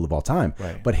be all rule of all time.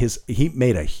 Right. But he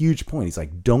made a huge point. He's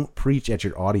like, don't preach at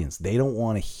your audience. They don't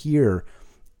want to hear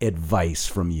advice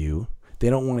from you. They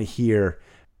don't want to hear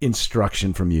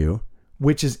instruction from you,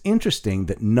 which is interesting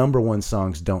that number one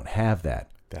songs don't have that.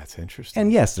 That's interesting.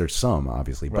 And yes, there's some,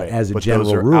 obviously, but Right. as a But general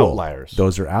those are rule, outliers.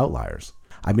 those are outliers.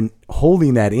 I've been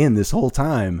holding that in this whole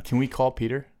time. Can we call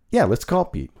Peter? Yeah, let's call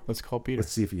Pete. Let's call Peter.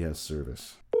 Let's see if he has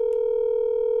service.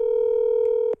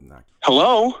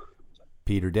 Hello?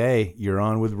 Peter Day, you're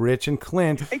on with Rich and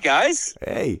Clint. Hey, guys.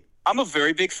 Hey. I'm a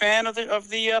very big fan of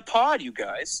the pod, you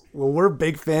guys. Well, we're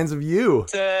big fans of you.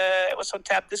 What's on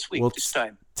tap this week, this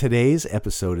time? Today's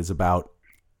episode is about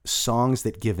songs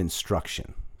that give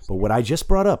instruction. But what I just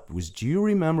brought up was, do you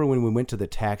remember when we went to the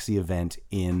Taxi event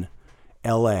in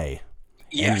L.A.?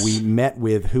 Yes. And we met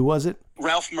with, who was it?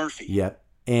 Ralph Murphy. Yep.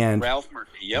 And Ralph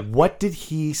Murphy, yep. What did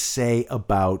he say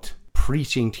about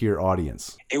preaching to your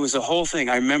audience? It was a whole thing.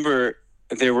 I remember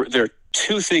there are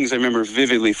two things I remember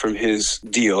vividly from his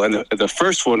deal. And the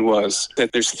first one was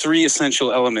that there's 3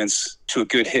 essential elements to a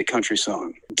good hit country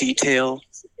song. Detail,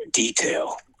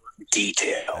 detail,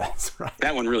 detail. That's right.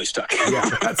 That one really stuck. Yeah,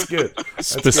 that's good. That's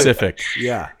Specific. Good.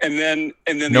 Yeah. And then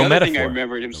No the other thing I metaphor.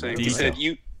 remembered him saying, he detail. said,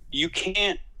 you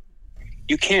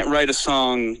can't write a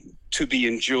song to be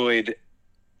enjoyed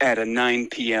at a 9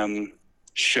 p.m.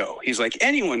 show. He's like,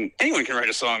 anyone can write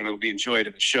a song that will be enjoyed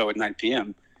at a show at 9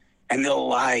 p.m. and they'll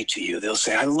lie to you. They'll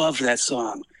say, I loved that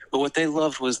song. But what they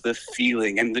loved was the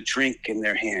feeling and the drink in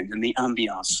their hand and the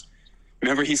ambiance.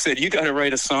 Remember, he said, you got to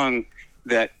write a song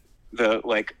that the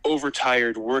like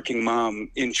overtired working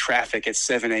mom in traffic at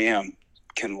 7 a.m.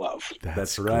 can love.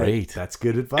 That's right. great. That's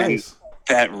good advice.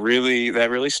 And that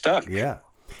really stuck. Yeah.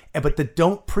 But the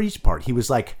don't preach part, he was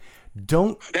like,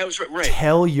 don't that was right.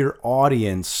 tell your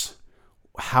audience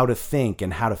how to think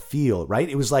and how to feel, right?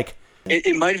 It was like...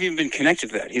 It might have even been connected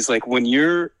to that. He's like, when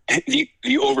you're the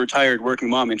overtired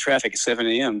working mom in traffic at 7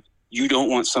 a.m., you don't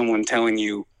want someone telling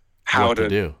you how to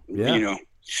do.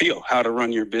 Feel, how to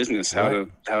run your business, how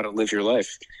to live your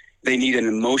life. They need an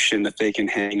emotion that they can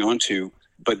hang on to,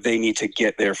 but they need to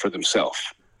get there for themselves.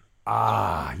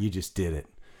 Ah, you just did it.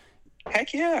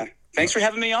 Heck yeah. Thanks for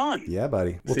having me on. Yeah,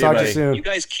 buddy. We'll See talk you, to you buddy. soon. You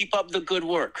guys keep up the good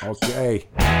work. Okay.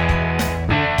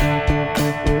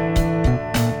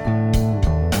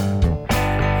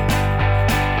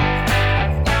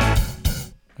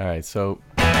 All right, so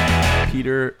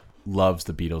Peter loves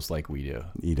the Beatles like we do.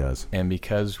 He does. And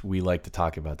because we like to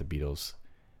talk about the Beatles,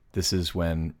 this is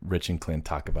when Rich and Clint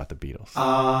talk about the Beatles.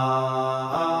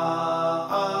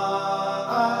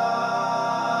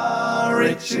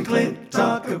 Rich and Clint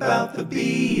talk about the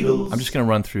Beatles. I'm just going to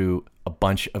run through a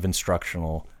bunch of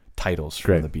instructional titles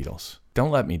from the Beatles. Don't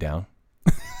Let Me Down.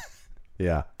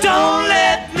 Yeah. Don't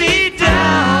let me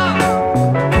down.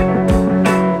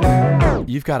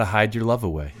 You've Got to Hide Your Love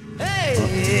Away.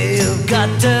 Hey, you've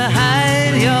got to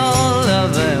hide your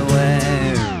love away.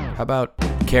 How about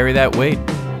Carry That Weight?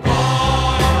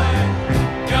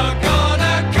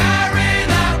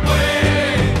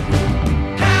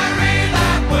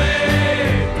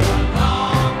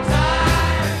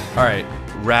 All right,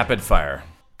 rapid fire.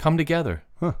 Come Together.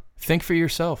 Huh. Think for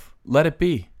Yourself. Let It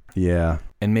Be. Yeah.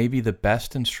 And maybe the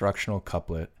best instructional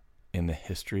couplet in the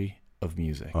history of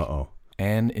music. Uh-oh.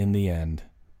 And in the end,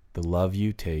 the love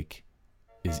you take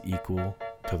is equal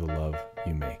to the love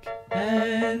you make.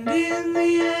 And in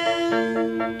the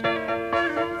end,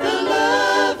 the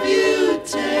love you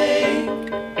take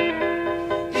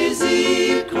is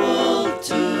equal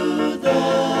to the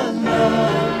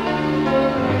love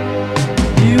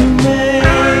you make.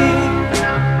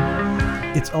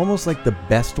 It's almost like the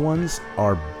best ones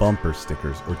are bumper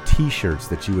stickers or T-shirts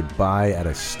that you would buy at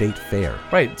a state fair.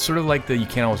 Right, sort of like the you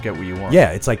can't always get what you want.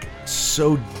 Yeah, it's like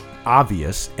so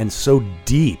obvious and so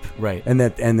deep. Right. And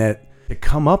that to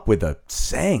come up with a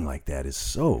saying like that is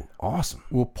so awesome.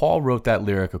 Well, Paul wrote that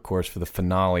lyric, of course, for the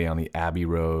finale on the Abbey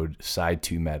Road Side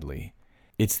 2 medley.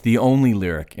 It's the only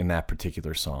lyric in that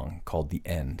particular song, called The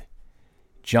End.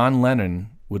 John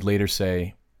Lennon would later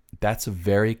say, that's a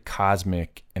very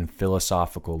cosmic and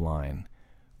philosophical line,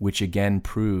 which again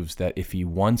proves that if he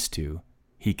wants to,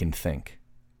 he can think.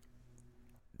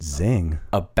 Zing.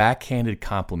 A backhanded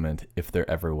compliment if there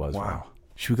ever was one. Wow.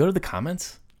 Should we go to the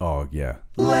comments? Oh, yeah.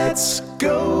 Let's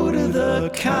go to the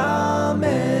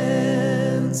comments.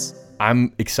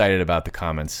 I'm excited about the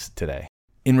comments today.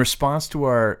 In response to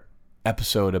our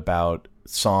episode about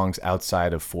songs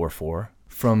outside of 4/4,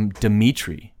 from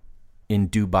Dimitri in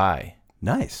Dubai.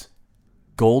 Nice.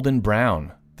 Golden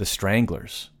Brown, The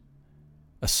Stranglers,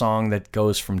 a song that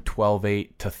goes from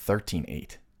 12/8 to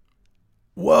 13/8.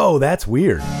 Whoa, that's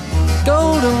weird.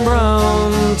 Golden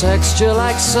brown, texture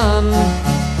like sun,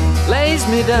 lays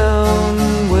me down.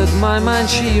 With my mind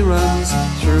she runs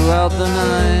throughout the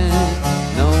night.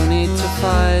 No need to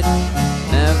fight,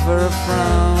 never a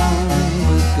frown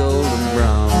with golden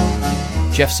brown.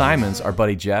 Jeff Simons, our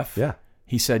buddy Jeff. Yeah.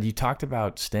 He said, you talked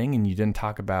about Sting and you didn't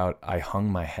talk about I Hung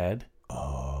My Head.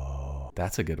 Oh.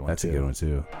 That's a good one, That's a good one,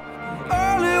 too.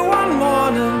 Early one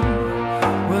morning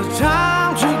was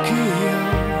time to kill.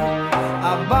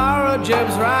 I borrowed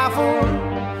Jeb's rifle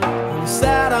and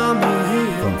sat on the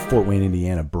hill. From Fort Wayne,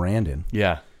 Indiana, Brandon.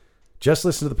 Yeah. Just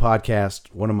listen to the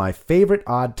podcast. One of my favorite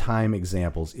odd time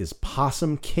examples is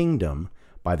Possum Kingdom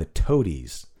by the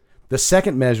Toadies. The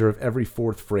second measure of every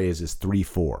fourth phrase is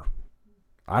 3/4.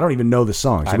 I don't even know the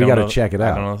song, so we got to check it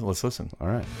out. I don't know. Let's listen. All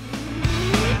right.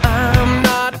 I'm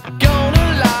not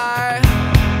gonna lie,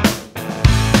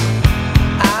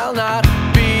 I'll not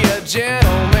be a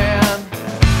gentleman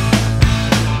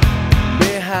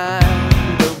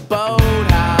behind the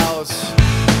boathouse.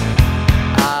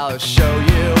 I'll show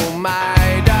you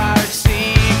my dark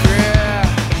secret.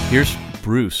 Here's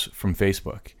Bruce from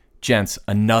Facebook. Gents,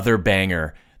 another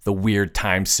banger, the Weird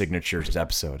Time Signatures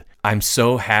episode. I'm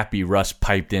so happy Russ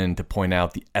piped in to point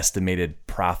out the estimated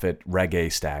profit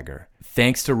reggae stagger.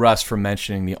 Thanks to Russ for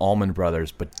mentioning the Allman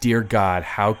Brothers, but dear God,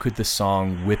 how could the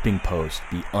song Whipping Post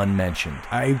be unmentioned?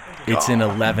 It's in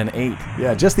 11/8.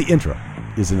 Yeah, just the intro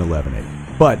is in 11/8.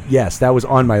 But yes, that was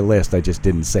on my list. I just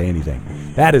didn't say anything.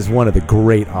 That is one of the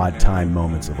great odd time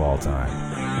moments of all time.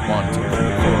 1, 2, 3, 4,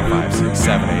 5, 6,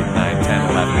 7, 8, 9,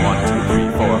 10, 11. 1, 2,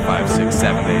 3, 4, 5, 6,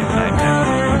 7, 8, 9,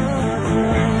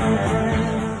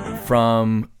 10.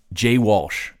 From Jay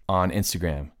Walsh on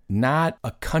Instagram. Not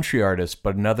a country artist,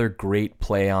 but another great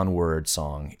play on word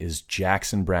song is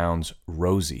Jackson Browne's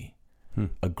Rosie.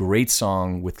 A great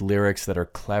song with lyrics that are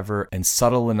clever and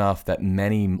subtle enough that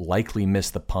many likely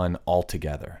miss the pun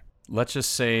altogether. Let's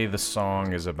just say the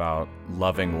song is about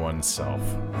loving oneself.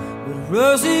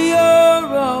 Rosie, you're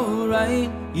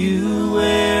alright. You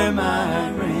wear my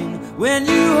ring when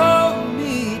you hold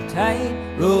me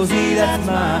tight. Rosie, that's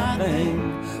my thing.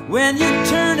 When you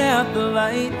turn out the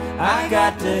light, I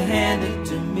got to hand it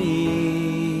to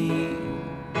me.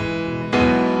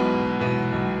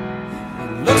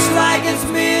 Looks like it's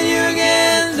me and you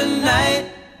again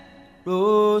tonight,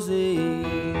 Rosie.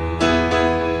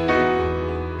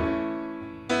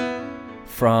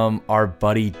 From our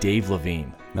buddy Dave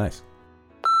Levine. Nice.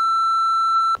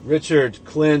 Richard,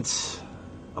 Clint,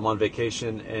 I'm on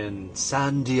vacation in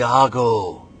San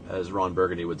Diego, as Ron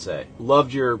Burgundy would say.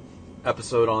 Loved your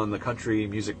episode on the country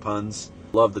music puns.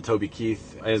 Love the Toby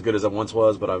Keith. I ain't as good as I once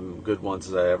was, but I'm good once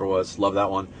as I ever was. Love that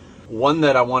one. One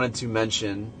that I wanted to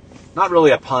mention, not really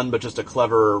a pun, but just a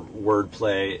clever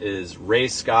wordplay, is Ray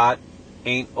Scott,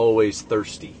 Ain't Always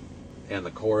Thirsty. And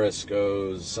the chorus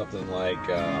goes something like,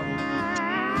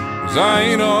 'Cause I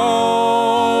ain't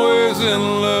always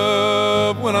in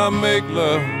love when I make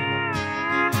love.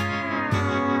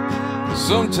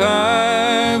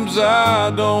 Sometimes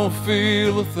I don't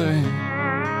feel a thing,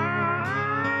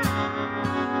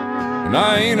 and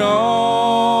I ain't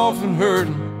often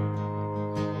hurting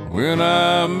when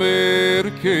I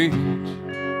medicate, and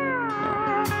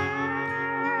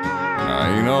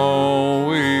I ain't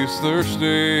always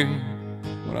thirsty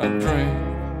when I drink.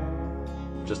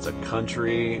 just a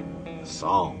country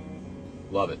song.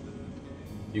 Love it.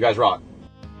 You guys rock.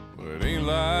 But it ain't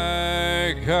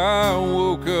like I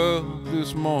woke up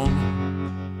this morning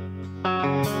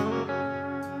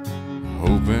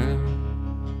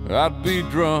hoping I'd be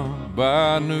drunk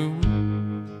by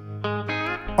noon.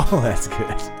 Oh, that's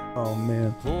good. Oh,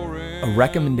 man. A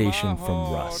recommendation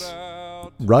from Russ.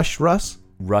 Russ?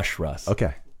 Russ.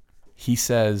 Okay. He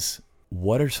says,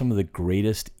 what are some of the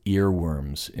greatest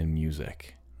earworms in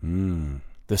music?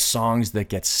 The songs that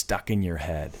get stuck in your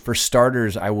head. For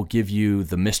starters, I will give you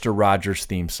the Mr. Rogers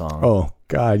theme song. Oh,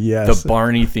 God, yes. The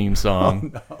Barney theme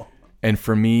song. Oh, no. And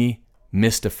for me,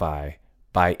 Mystify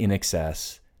by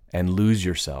INXS and Lose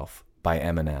Yourself by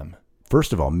Eminem.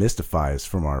 First of all, Mystify is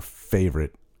from our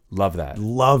favorite. Love that.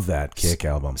 Love that Kick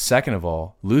album. Second of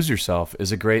all, Lose Yourself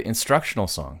is a great instructional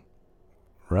song.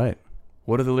 Right.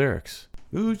 What are the lyrics?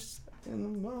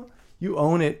 You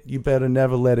own it. You better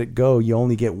never let it go. You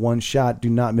only get one shot. Do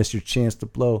not miss your chance to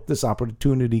blow. This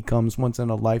opportunity comes once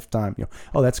in a lifetime.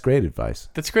 Oh, that's great advice.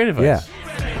 That's great advice. Yeah.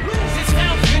 Lose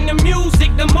yourself in the music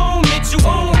the moment you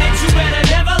own it. You better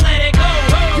never let it go.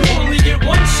 You only get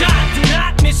one shot. Do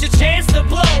not miss your chance to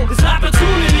blow. This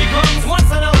opportunity comes once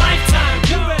in a lifetime.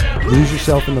 You better Lose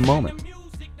yourself in the moment.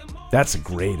 That's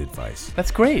great advice.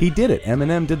 That's great. He did it.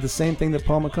 Eminem did the same thing that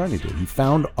Paul McCartney did. He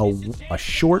found a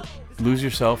short. Lose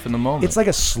yourself in the moment. It's like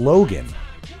a slogan.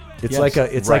 It's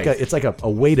Yes, like a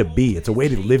way to be. It's a way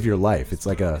to live your life. It's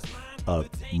like a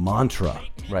mantra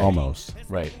almost.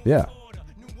 Right. Yeah.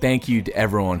 Thank you to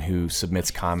everyone who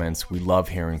submits comments. We love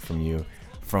hearing from you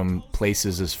from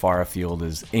places as far afield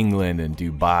as England and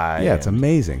Dubai. Yeah, it's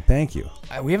amazing. Thank you.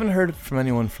 We haven't heard from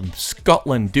anyone from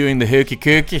Scotland doing the hooky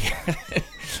cookie.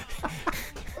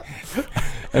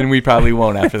 And we probably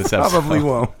won't after this episode. Probably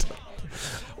won't.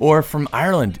 Or from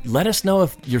Ireland. Let us know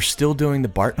if you're still doing the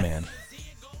Bartman.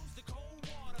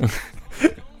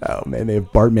 Oh, man, they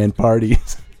have Bartman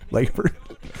parties. Like for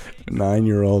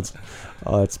 9-year-olds.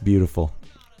 Oh, that's beautiful.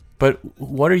 But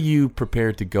what are you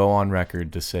prepared to go on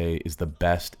record to say is the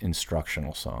best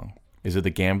instructional song? Is it The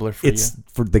Gambler for you? It's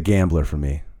for The Gambler for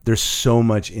me. There's so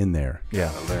much in there.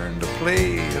 Yeah. Learn to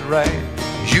play it right.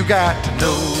 You got to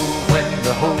know when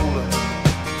to hold up,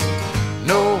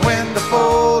 know when to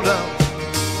fold up,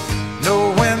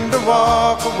 know when to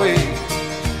walk away,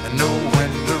 and know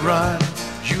when to run.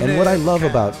 And what I love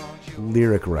about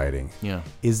lyric writing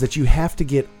is that you have to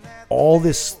get all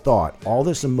this thought, all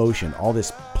this emotion, all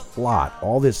this plot,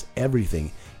 all this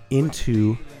everything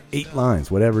into 8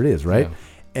 lines, whatever it is, right? Yeah.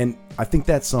 And I think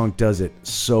that song does it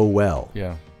so well.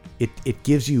 Yeah. It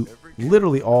gives you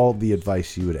literally all the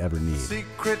advice you would ever need.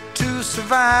 Secret to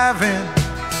surviving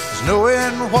is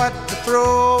knowing what to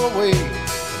throw away,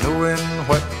 knowing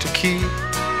what to keep,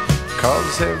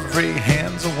 'cause every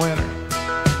hand's a winner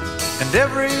and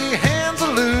every hand's a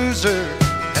loser,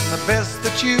 and the best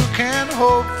that you can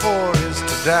hope for is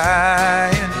to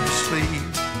die in your sleep.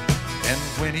 And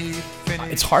when he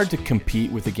finished, It's hard to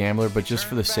compete with The Gambler, but just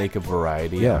for the sake of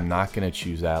variety, I'm not going to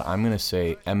choose that. I'm going to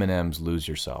say Eminem's Lose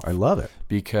Yourself. I love it.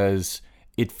 Because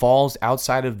it falls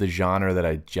outside of the genre that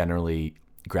I generally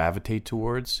gravitate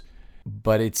towards,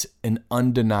 but it's an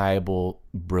undeniable,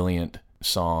 brilliant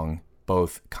song,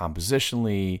 both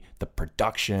compositionally, the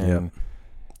production,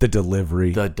 the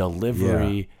delivery,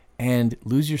 and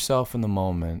lose yourself in the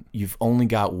moment. You've only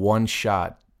got one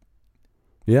shot.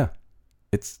 Yeah,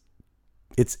 it's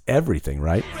everything,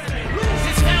 right? Lose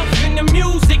yourself in the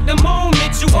music, the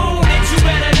moment you own it, you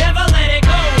better never let it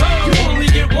go. You only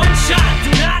get one shot,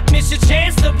 do not miss your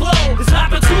chance to blow. This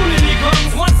opportunity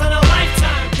comes once in a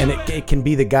lifetime. And it can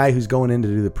be the guy who's going in to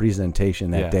do the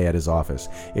presentation that day at his office.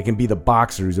 It can be the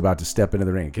boxer who's about to step into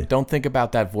the ring. Don't think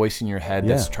about that voice in your head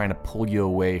that's trying to pull you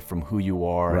away from who you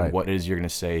are and what it is you're going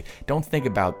to say. Don't think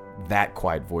about that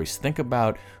quiet voice. Think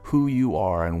about who you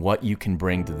are and what you can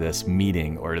bring to this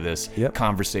meeting or to this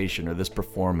conversation or this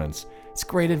performance. It's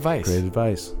great advice. Great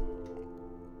advice.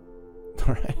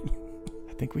 All right.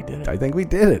 I think we did it. I think we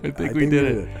did it. I think we did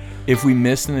it. If we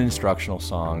missed an instructional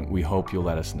song, we hope you'll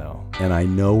let us know. And I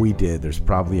know we did. There's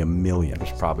probably a million.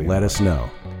 Let us know.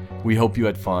 We hope you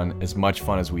had fun, as much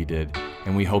fun as we did,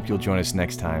 and we hope you'll join us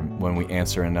next time when we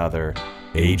answer another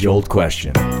age-old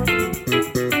question.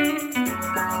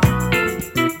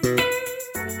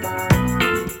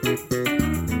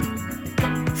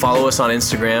 Follow us on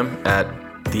Instagram at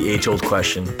The Age Old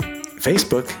Question.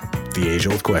 Facebook, The Age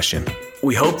Old Question.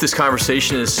 We hope this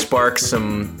conversation has sparked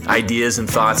some ideas and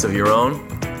thoughts of your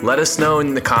own. Let us know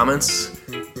in the comments.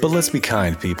 But let's be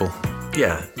kind, people.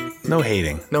 Yeah. No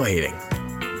hating. No hating.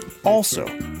 Also,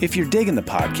 if you're digging the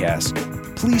podcast,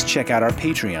 please check out our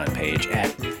Patreon page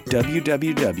at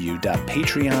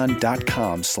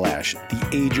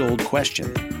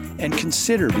www.patreon.com/theageoldquestion and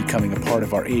consider becoming a part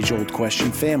of our Age Old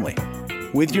Question family.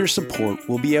 With your support,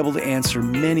 we'll be able to answer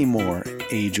many more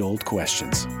age-old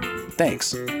questions.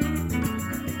 Thanks.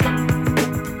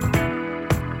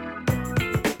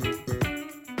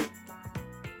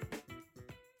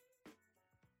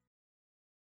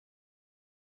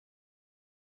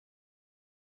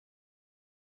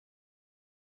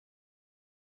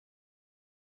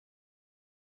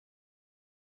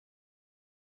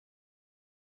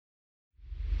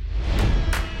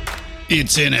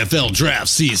 It's NFL draft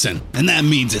season, and that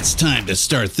means it's time to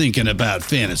start thinking about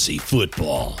fantasy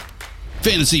football.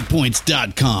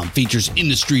 FantasyPoints.com features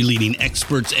industry-leading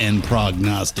experts and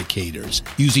prognosticators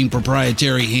using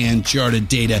proprietary hand-charted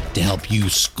data to help you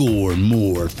score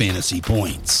more fantasy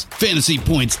points.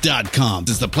 FantasyPoints.com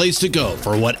is the place to go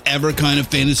for whatever kind of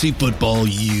fantasy football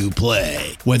you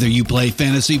play. Whether you play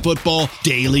fantasy football,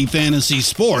 daily fantasy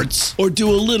sports, or do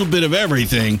a little bit of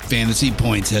everything, Fantasy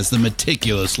Points has the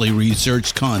meticulously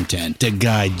researched content to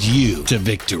guide you to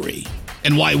victory.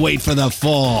 And why wait for the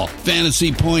fall?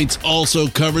 Fantasy Points also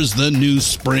covers the new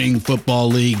spring football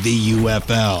league, the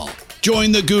UFL.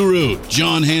 Join the guru,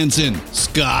 John Hansen,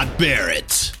 Scott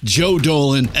Barrett, Joe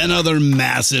Dolan, and other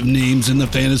massive names in the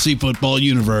fantasy football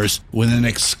universe with an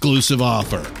exclusive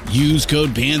offer. Use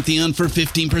code Pantheon for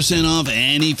 15% off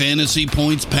any Fantasy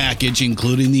Points package,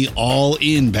 including the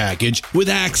all-in package, with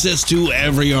access to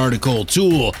every article,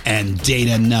 tool, and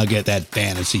data nugget that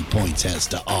Fantasy Points has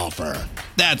to offer.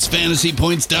 That's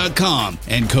FantasyPoints.com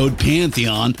and code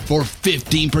Pantheon for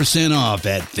 15% off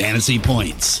at Fantasy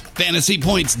Points.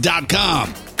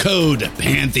 FantasyPoints.com, code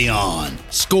Pantheon.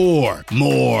 Score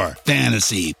more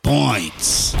fantasy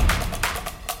points.